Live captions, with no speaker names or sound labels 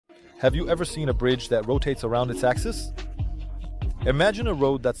Have you ever seen a bridge that rotates around its axis? Imagine a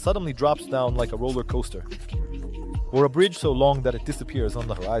road that suddenly drops down like a roller coaster, or a bridge so long that it disappears on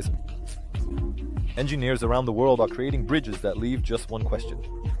the horizon. Engineers around the world are creating bridges that leave just one question.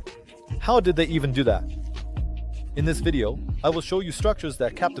 How did they even do that? In this video, I will show you structures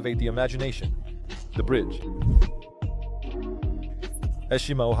that captivate the imagination. The bridge.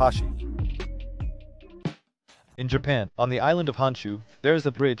 Eshima Ohashi. In Japan, on the island of Honshu, there is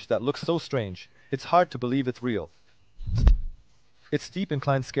a bridge that looks so strange, it's hard to believe it's real. Its steep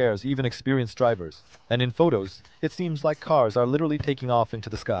incline scares even experienced drivers, and in photos, it seems like cars are literally taking off into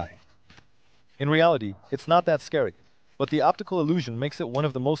the sky. In reality, it's not that scary, but the optical illusion makes it one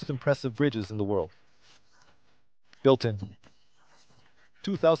of the most impressive bridges in the world. Built in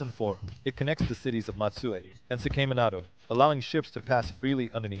 2004, it connects the cities of Matsue and Sakaiminato, allowing ships to pass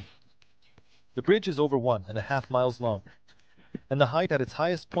freely underneath. The bridge is over 1.5 miles long, and the height at its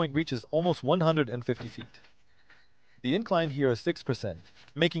highest point reaches almost 150 feet. The incline here is 6%,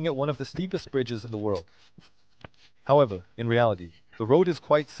 making it one of the steepest bridges in the world. However, in reality, the road is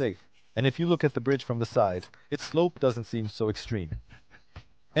quite safe, and if you look at the bridge from the side, its slope doesn't seem so extreme.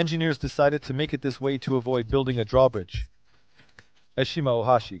 Engineers decided to make it this way to avoid building a drawbridge. Eshima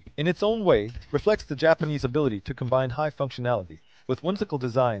Ohashi, in its own way, reflects the Japanese ability to combine high functionality with whimsical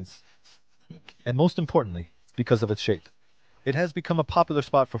designs, and most importantly, because of its shape. It has become a popular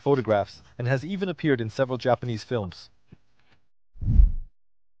spot for photographs and has even appeared in several Japanese films.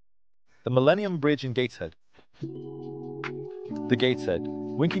 The Millennium Bridge in Gateshead. The Gateshead,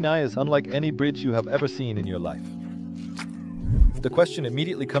 winking eye, is unlike any bridge you have ever seen in your life. The question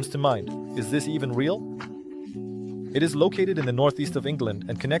immediately comes to mind, is this even real? It is located in the northeast of England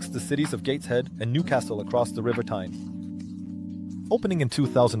and connects the cities of Gateshead and Newcastle across the River Tyne. Opening in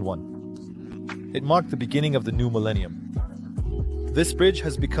 2001. It marked the beginning of the new millennium. This bridge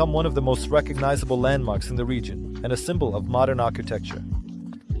has become one of the most recognizable landmarks in the region and a symbol of modern architecture.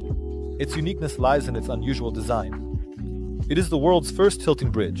 Its uniqueness lies in its unusual design. It is the world's first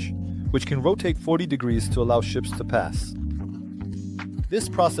tilting bridge, which can rotate 40 degrees to allow ships to pass. This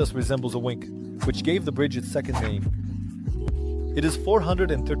process resembles a wink, which gave the bridge its second name. It is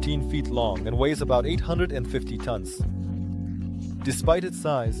 413 feet long and weighs about 850 tons. Despite its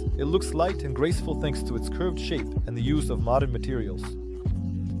size, it looks light and graceful thanks to its curved shape and the use of modern materials.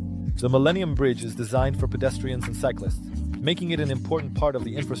 The Millennium Bridge is designed for pedestrians and cyclists, making it an important part of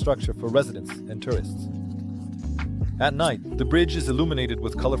the infrastructure for residents and tourists. At night, the bridge is illuminated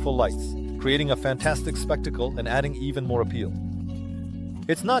with colorful lights, creating a fantastic spectacle and adding even more appeal.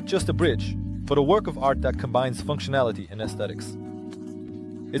 It's not just a bridge, but a work of art that combines functionality and aesthetics.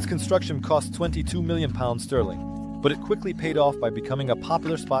 Its construction cost £22 million sterling, but it quickly paid off by becoming a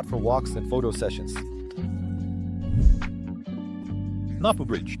popular spot for walks and photo sessions. Napu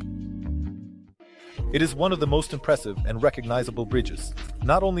Bridge. It is one of the most impressive and recognizable bridges,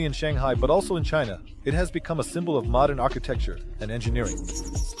 not only in Shanghai but also in China. It has become a symbol of modern architecture and engineering.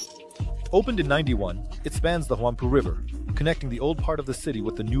 Opened in '91, it spans the Huangpu River, connecting the old part of the city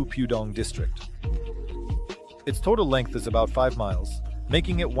with the new Pudong district. Its total length is about 5 miles,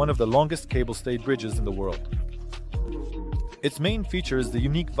 making it one of the longest cable-stayed bridges in the world. Its main feature is the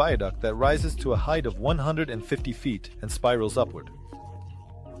unique viaduct that rises to a height of 150 feet and spirals upward.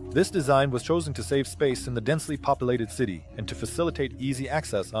 This design was chosen to save space in the densely populated city and to facilitate easy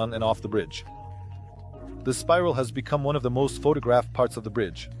access on and off the bridge. The spiral has become one of the most photographed parts of the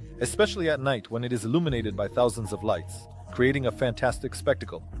bridge, especially at night when it is illuminated by thousands of lights, creating a fantastic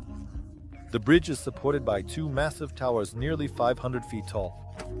spectacle. The bridge is supported by 2 massive towers nearly 500 feet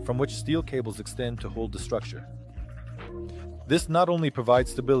tall, from which steel cables extend to hold the structure. This not only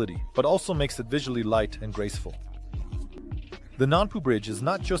provides stability, but also makes it visually light and graceful. The Nanpu Bridge is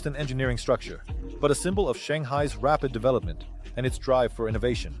not just an engineering structure, but a symbol of Shanghai's rapid development and its drive for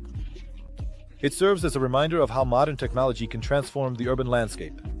innovation. It serves as a reminder of how modern technology can transform the urban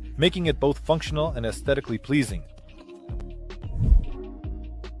landscape, making it both functional and aesthetically pleasing.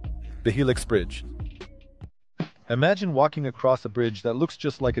 The Helix Bridge. Imagine walking across a bridge that looks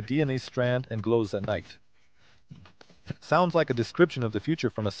just like a DNA strand and glows at night. Sounds like a description of the future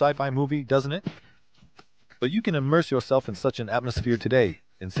from a sci-fi movie, doesn't it? But you can immerse yourself in such an atmosphere today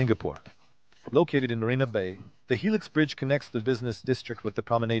in Singapore. Located in Marina Bay, the Helix Bridge connects the business district with the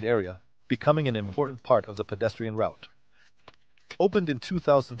promenade area, becoming an important part of the pedestrian route. Opened in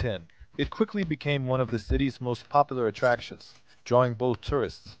 2010, it quickly became one of the city's most popular attractions, drawing both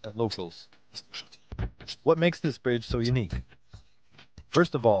tourists and locals. What makes this bridge so unique?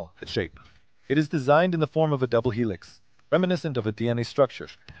 First of all, its shape. It is designed in the form of a double helix, reminiscent of a DNA structure,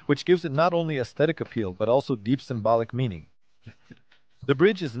 which gives it not only aesthetic appeal but also deep symbolic meaning. The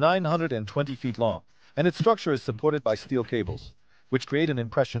bridge is 920 feet long, and its structure is supported by steel cables, which create an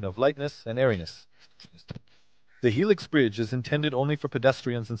impression of lightness and airiness. The Helix Bridge is intended only for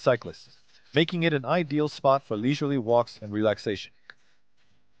pedestrians and cyclists, making it an ideal spot for leisurely walks and relaxation.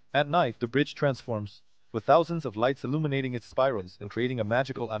 At night, the bridge transforms, with thousands of lights illuminating its spirals and creating a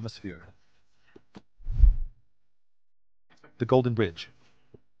magical atmosphere. The Golden Bridge.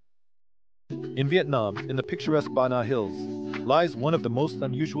 In Vietnam, in the picturesque Ba Na Hills, lies one of the most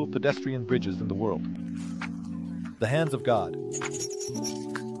unusual pedestrian bridges in the world. The Hands of God.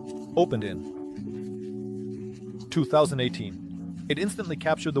 Opened in 2018, it instantly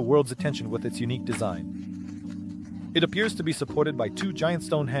captured the world's attention with its unique design. It appears to be supported by two giant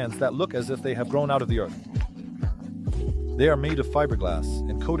stone hands that look as if they have grown out of the earth. They are made of fiberglass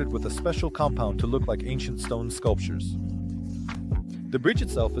and coated with a special compound to look like ancient stone sculptures. The bridge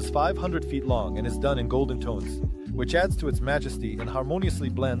itself is 500 feet long and is done in golden tones, which adds to its majesty and harmoniously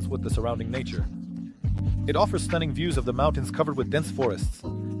blends with the surrounding nature. It offers stunning views of the mountains covered with dense forests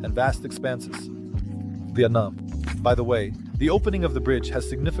and vast expanses. Vietnam. By the way, the opening of the bridge has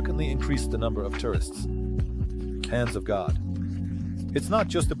significantly increased the number of tourists. Hands of God. It's not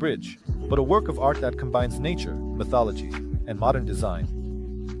just a bridge, but a work of art that combines nature, mythology, and modern design.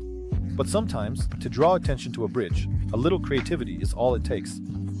 But sometimes, to draw attention to a bridge, a little creativity is all it takes.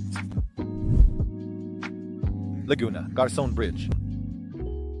 Laguna Garçon Bridge.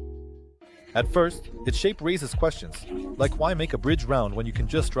 At first, its shape raises questions, like why make a bridge round when you can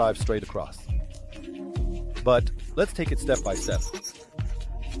just drive straight across? But let's take it step by step.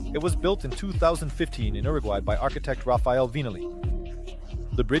 It was built in 2015 in Uruguay by architect Rafael Vinali.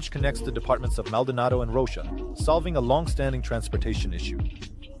 The bridge connects the departments of Maldonado and Rocha, solving a long-standing transportation issue.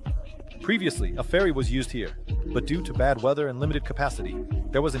 Previously, a ferry was used here, but due to bad weather and limited capacity,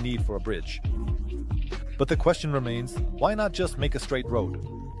 there was a need for a bridge. But the question remains, why not just make a straight road?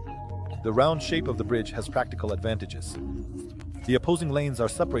 The round shape of the bridge has practical advantages. The opposing lanes are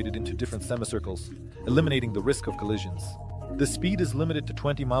separated into different semicircles, eliminating the risk of collisions. The speed is limited to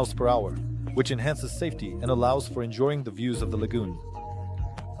 20 miles per hour, which enhances safety and allows for enjoying the views of the lagoon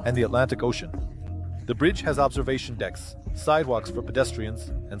and the Atlantic Ocean. The bridge has observation decks, sidewalks for pedestrians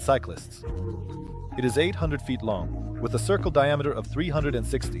and cyclists. It is 800 feet long, with a circle diameter of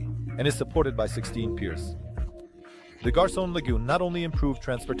 360, and is supported by 16 piers. The Garçon Lagoon not only improved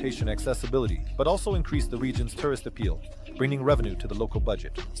transportation accessibility, but also increased the region's tourist appeal, bringing revenue to the local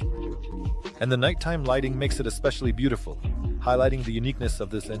budget. And the nighttime lighting makes it especially beautiful, highlighting the uniqueness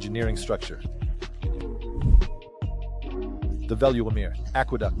of this engineering structure. The Veluwamere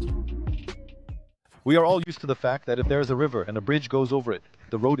Aqueduct. We are all used to the fact that if there is a river and a bridge goes over it,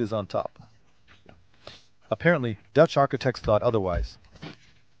 the road is on top. Apparently, Dutch architects thought otherwise.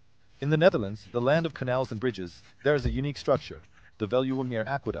 In the Netherlands, the land of canals and bridges, there is a unique structure, the Veluwamere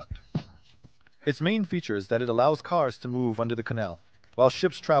Aqueduct. Its main feature is that it allows cars to move under the canal, while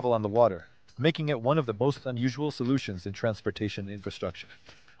ships travel on the water, making it one of the most unusual solutions in transportation infrastructure.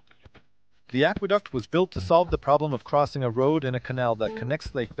 The aqueduct was built to solve the problem of crossing a road and a canal that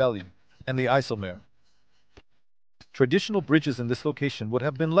connects Lake Veluwe and the IJsselmeer. Traditional bridges in this location would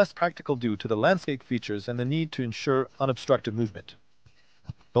have been less practical due to the landscape features and the need to ensure unobstructed movement,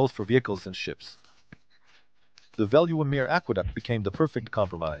 both for vehicles and ships. The Veluwamere Aqueduct became the perfect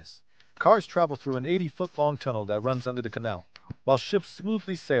compromise. Cars travel through an 80-foot-long tunnel that runs under the canal, while ships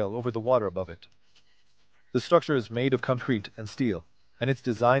smoothly sail over the water above it. The structure is made of concrete and steel, and its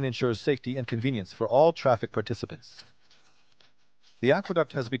design ensures safety and convenience for all traffic participants. The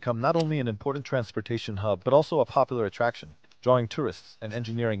aqueduct has become not only an important transportation hub, but also a popular attraction, drawing tourists and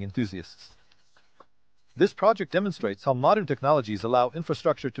engineering enthusiasts. This project demonstrates how modern technologies allow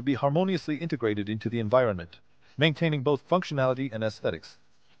infrastructure to be harmoniously integrated into the environment, maintaining both functionality and aesthetics.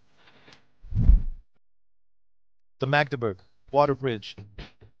 The Magdeburg Water Bridge.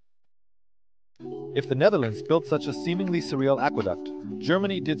 If the Netherlands built such a seemingly surreal aqueduct,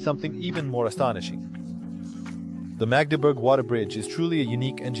 Germany did something even more astonishing. The Magdeburg Water Bridge is truly a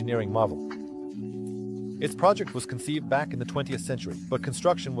unique engineering marvel. Its project was conceived back in the 20th century, but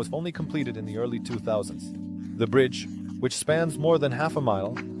construction was only completed in the early 2000s. The bridge, which spans more than half a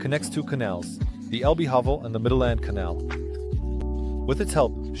mile, connects two canals, the Elbe-Havel and the Middelland Canal. With its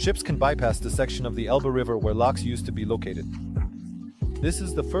help, ships can bypass the section of the Elbe River where locks used to be located. This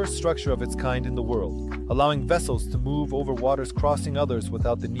is the first structure of its kind in the world, allowing vessels to move over waters crossing others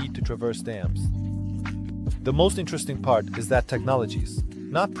without the need to traverse dams. The most interesting part is that technologies,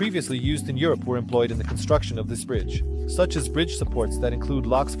 not previously used in Europe, were employed in the construction of this bridge, such as bridge supports that include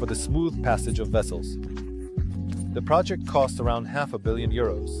locks for the smooth passage of vessels. The project cost around €500 million,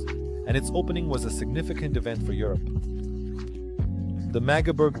 and its opening was a significant event for Europe. The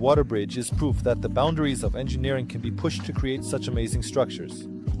Magdeburg Water Bridge is proof that the boundaries of engineering can be pushed to create such amazing structures.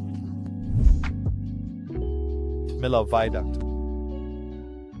 Millau Viaduct.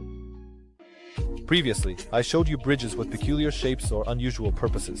 Previously, I showed you bridges with peculiar shapes or unusual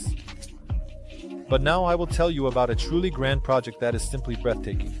purposes. But now I will tell you about a truly grand project that is simply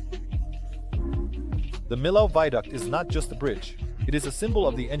breathtaking. The Millau Viaduct is not just a bridge. It is a symbol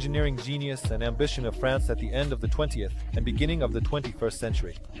of the engineering genius and ambition of France at the end of the 20th and beginning of the 21st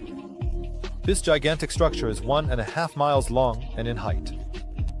century. This gigantic structure is 1.5 miles long and in height.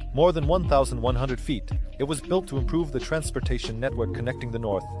 More than 1,100 feet, it was built to improve the transportation network connecting the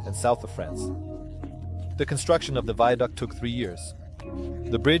north and south of France. The construction of the viaduct took 3 years.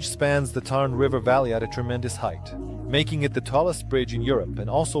 The bridge spans the Tarn River Valley at a tremendous height, making it the tallest bridge in Europe and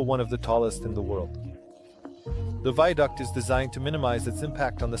also one of the tallest in the world. The viaduct is designed to minimize its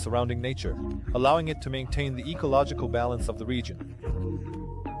impact on the surrounding nature, allowing it to maintain the ecological balance of the region.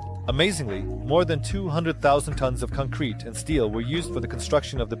 Amazingly, more than 200,000 tons of concrete and steel were used for the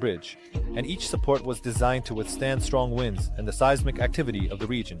construction of the bridge, and each support was designed to withstand strong winds and the seismic activity of the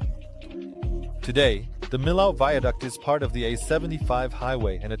region. Today, the Millau Viaduct is part of the A75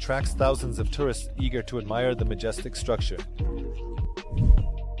 highway and attracts thousands of tourists eager to admire the majestic structure.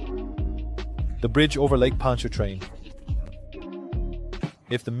 The bridge over Lake Pontchartrain.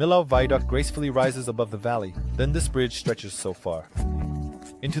 If the Millau Viaduct gracefully rises above the valley, then this bridge stretches so far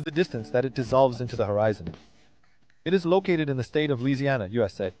into the distance that it dissolves into the horizon. It is located in the state of Louisiana,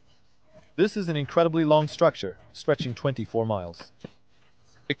 USA. This is an incredibly long structure, stretching 24 miles.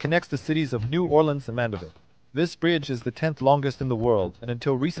 It connects the cities of New Orleans and Mandeville. This bridge is the 10th longest in the world and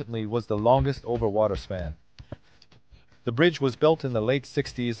until recently was the longest over water span. The bridge was built in the late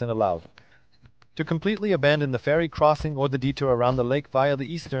 60s and allowed to completely abandon the ferry crossing or the detour around the lake via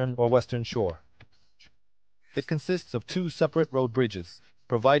the eastern or western shore. It consists of 2 separate road bridges,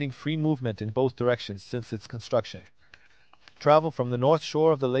 providing free movement in both directions since its construction. Travel from the north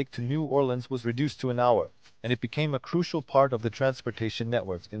shore of the lake to New Orleans was reduced to an hour, and it became a crucial part of the transportation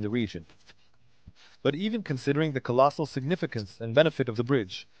network in the region. But even considering the colossal significance and benefit of the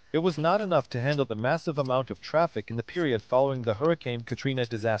bridge, it was not enough to handle the massive amount of traffic in the period following the Hurricane Katrina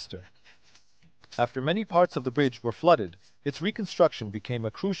disaster. After many parts of the bridge were flooded, its reconstruction became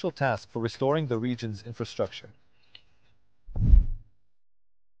a crucial task for restoring the region's infrastructure.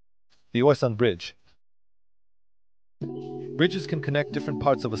 The Orson Bridge. Bridges can connect different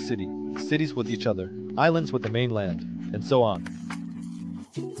parts of a city, cities with each other, islands with the mainland, and so on.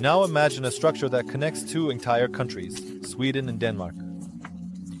 Now imagine a structure that connects 2 entire countries, Sweden and Denmark.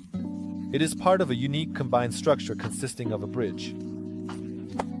 It is part of a unique combined structure consisting of a bridge,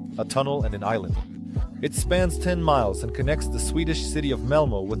 a tunnel and an island. It spans 10 miles and connects the Swedish city of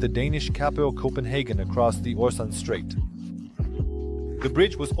Malmö with the Danish capital Copenhagen across the Øresund Strait. The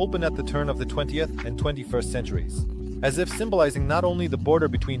bridge was opened at the turn of the 20th and 21st centuries, as if symbolizing not only the border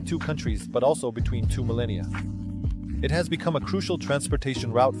between 2 countries but also between 2 millennia. It has become a crucial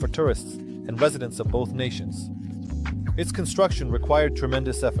transportation route for tourists and residents of both nations. Its construction required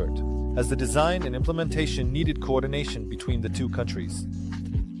tremendous effort, as the design and implementation needed coordination between the 2 countries.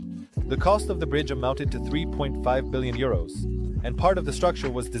 The cost of the bridge amounted to 3.5 billion euros, and part of the structure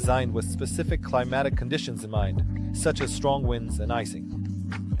was designed with specific climatic conditions in mind, such as strong winds and icing.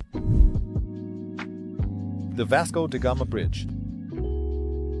 The Vasco da Gama Bridge.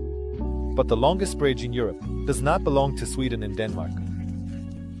 But the longest bridge in Europe does not belong to Sweden and Denmark,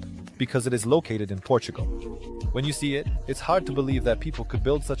 because it is located in Portugal. When you see it, it's hard to believe that people could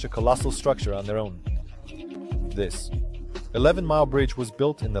build such a colossal structure on their own. This 11-mile bridge was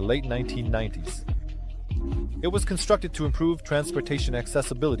built in the late 1990s. It was constructed to improve transportation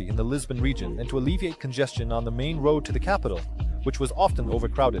accessibility in the Lisbon region and to alleviate congestion on the main road to the capital, which was often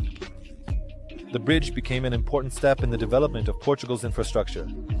overcrowded. The bridge became an important step in the development of Portugal's infrastructure,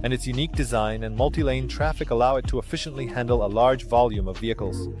 and its unique design and multi-lane traffic allow it to efficiently handle a large volume of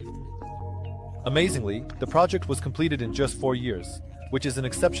vehicles. Amazingly, the project was completed in just 4 years, which is an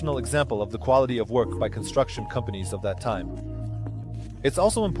exceptional example of the quality of work by construction companies of that time. It's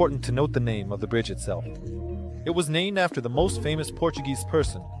also important to note the name of the bridge itself. It was named after the most famous Portuguese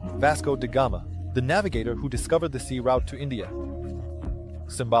person, Vasco da Gama, the navigator who discovered the sea route to India.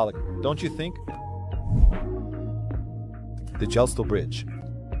 Symbolic, don't you think? The Jelsto Bridge.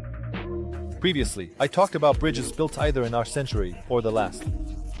 Previously, I talked about bridges built either in our century or the last.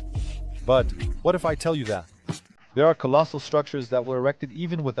 But what if I tell you that there are colossal structures that were erected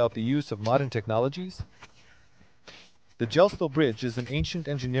even without the use of modern technologies? The Jelsto Bridge is an ancient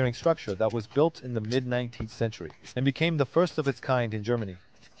engineering structure that was built in the mid-19th century and became the first of its kind in Germany.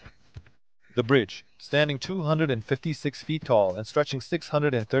 The bridge, standing 256 feet tall and stretching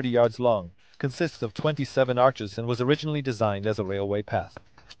 630 yards long, consists of 27 arches and was originally designed as a railway path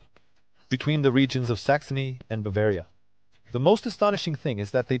between the regions of Saxony and Bavaria. The most astonishing thing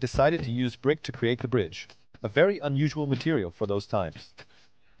is that they decided to use brick to create the bridge, a very unusual material for those times.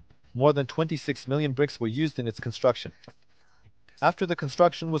 More than 26 million bricks were used in its construction. After the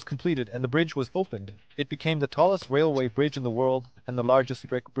construction was completed and the bridge was opened, it became the tallest railway bridge in the world and the largest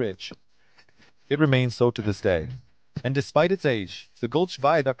brick bridge. It remains so to this day. And despite its age, the Gulch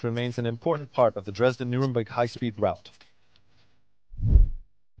Viaduct remains an important part of the Dresden-Nuremberg high-speed route.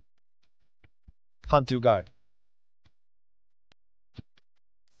 PANCAKE.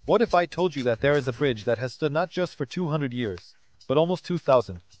 What if I told you that there is a bridge that has stood not just for 200 years, but almost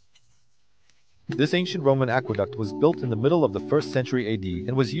 2,000? This ancient Roman aqueduct was built in the middle of the 1st century AD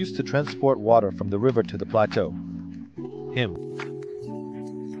and was used to transport water from the river to the plateau.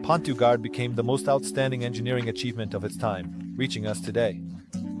 PANCAKE became the most outstanding engineering achievement of its time, reaching us today.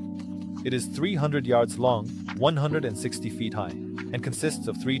 It is 300 yards long, 160 feet high, and consists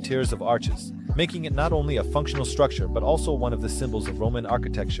of 3 tiers of arches, making it not only a functional structure but also one of the symbols of Roman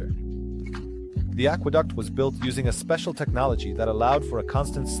architecture. The aqueduct was built using a special technology that allowed for a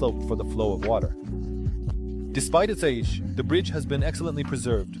constant slope for the flow of water. Despite its age, the bridge has been excellently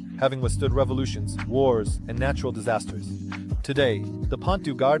preserved, having withstood revolutions, wars, and natural disasters. Today, the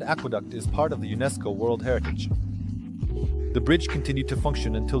PANCAKE aqueduct is part of the UNESCO World Heritage. The bridge continued to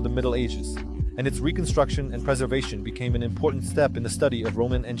function until the Middle Ages, and its reconstruction and preservation became an important step in the study of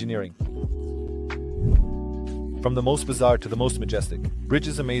Roman engineering. From the most bizarre to the most majestic,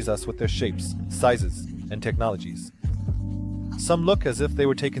 bridges amaze us with their shapes, sizes, and technologies. Some look as if they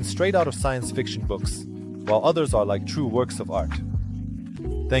were taken straight out of science fiction books, while others are like true works of art.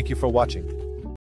 Thank you for watching.